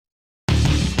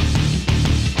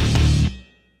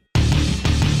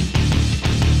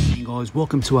guys,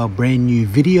 welcome to our brand new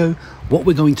video. What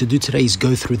we're going to do today is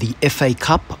go through the FA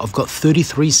Cup. I've got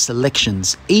 33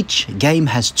 selections. Each game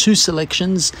has 2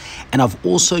 selections, and I've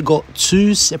also got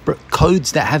 2 separate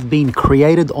codes that have been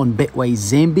created on Betway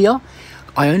Zambia.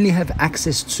 I only have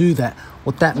access to that.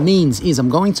 What that means is I'm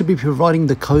going to be providing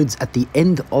the codes at the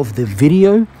end of the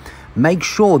video. Make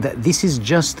sure that this is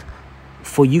just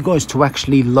for you guys to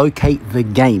actually locate the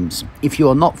games. If you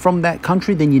are not from that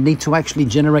country, then you need to actually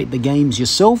generate the games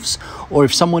yourselves, or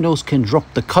if someone else can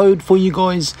drop the code for you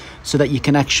guys so that you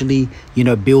can actually, you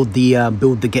know, build the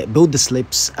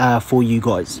slips for you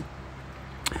guys.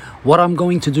 What I'm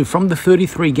going to do from the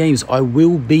 33 games, I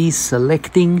will be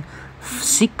selecting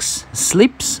 6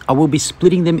 slips. I will be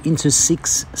splitting them into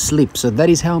 6 slips. So that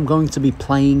is how I'm going to be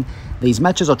playing these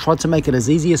matches. I tried to make it as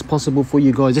easy as possible for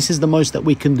you guys. This is the most that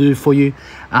we can do for you,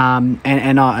 and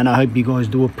I hope you guys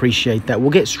do appreciate that. We'll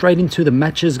get straight into the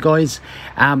matches, guys,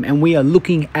 and we are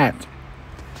looking at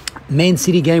Man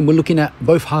City game. We're looking at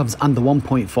both halves under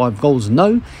 1.5 goals,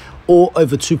 no, or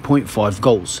over 2.5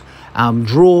 goals.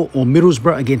 Draw or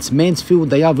Middlesbrough against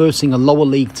Mansfield. They are versing a lower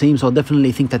league team, so I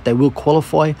definitely think that they will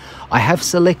qualify. I have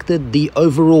selected the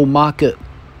overall market,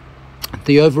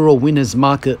 the overall winners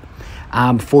market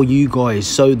for you guys.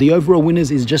 So the overall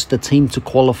winners is just the team to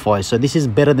qualify. So this is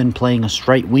better than playing a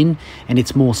straight win, and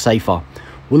it's more safer.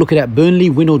 We're looking at Burnley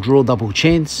win or draw double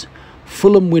chance,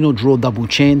 Fulham win or draw double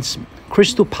chance,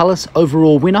 Crystal Palace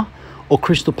overall winner or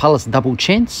Crystal Palace double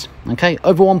chance. Okay,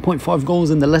 over 1.5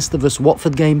 goals in the Leicester vs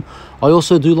Watford game. I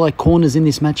also do like corners in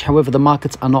this match, however the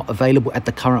markets are not available at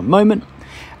the current moment.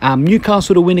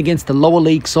 Newcastle to win against the lower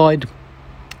league side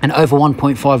and over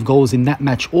 1.5 goals in that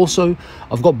match. Also,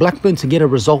 I've got Blackburn to get a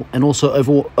result and also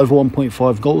over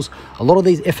 1.5 goals. A lot of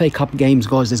these FA Cup games,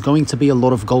 guys, there's going to be a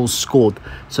lot of goals scored.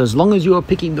 So as long as you are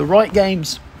picking the right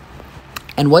games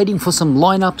and waiting for some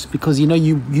lineups, because you know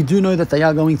you do know that they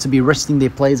are going to be resting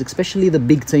their players, especially the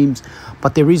big teams,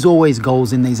 but there is always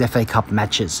goals in these FA Cup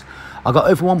matches. I got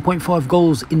over 1.5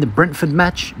 goals in the Brentford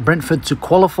match, Brentford to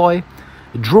qualify,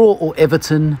 draw or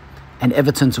Everton, and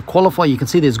Everton to qualify. You can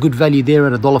see there's good value there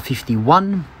at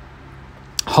 $1.51.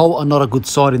 Hull are not a good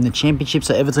side in the championship,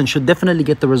 so Everton should definitely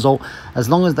get the result as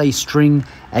long as they string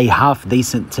a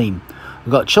half-decent team.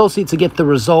 We've got Chelsea to get the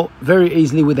result very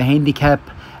easily with a handicap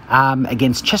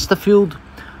against Chesterfield.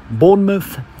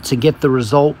 Bournemouth to get the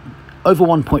result, over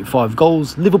 1.5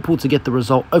 goals. Liverpool to get the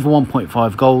result, over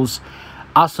 1.5 goals.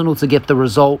 Arsenal to get the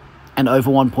result and over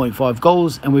 1.5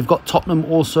 goals. And we've got Tottenham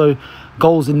also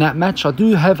goals in that match. I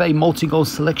do have a multi-goal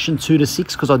selection 2 to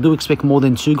 6 because I do expect more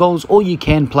than 2 goals, or you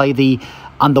can play the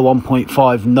under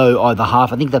 1.5 no either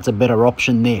half. I think that's a better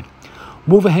option there.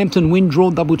 Wolverhampton win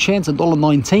draw double chance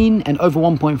 $1.19 and over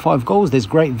 1.5 goals. There's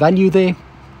great value there.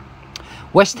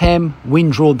 West Ham win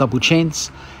draw double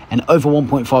chance and over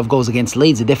 1.5 goals against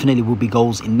Leeds. There definitely will be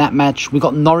goals in that match. We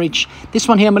got Norwich. This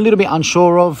one here I'm a little bit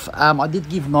unsure of. I did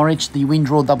give Norwich the win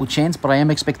draw double chance, but I am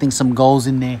expecting some goals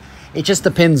in there. It just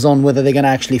depends on whether they're going to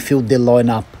actually field their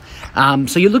lineup.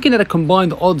 So you're looking at a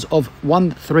combined odds of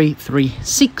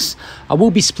 1,336. I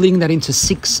will be splitting that into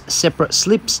 6 separate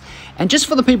slips. And just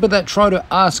for the people that try to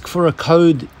ask for a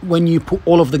code when you put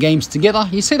all of the games together,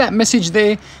 you see that message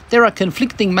there? There are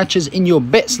conflicting matches in your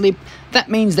bet slip. That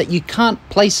means that you can't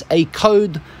place a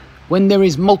code when there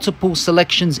is multiple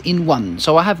selections in one.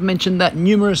 So I have mentioned that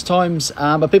numerous times,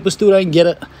 but people still don't get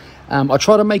it. I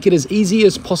try to make it as easy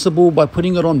as possible by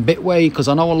putting it on Betway, because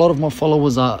I know a lot of my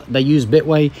followers they use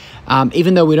Betway.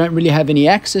 Even though we don't really have any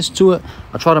access to it,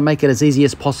 I try to make it as easy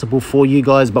as possible for you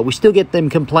guys, but we still get them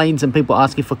complaints and people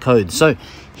asking for codes. So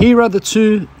here are the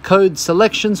 2 code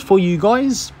selections for you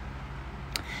guys.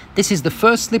 This is the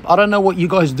first slip. I don't know what you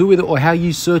guys do with it or how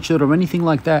you search it or anything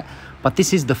like that, but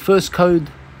this is the first code,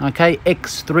 okay,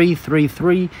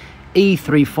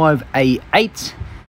 X333E35A8.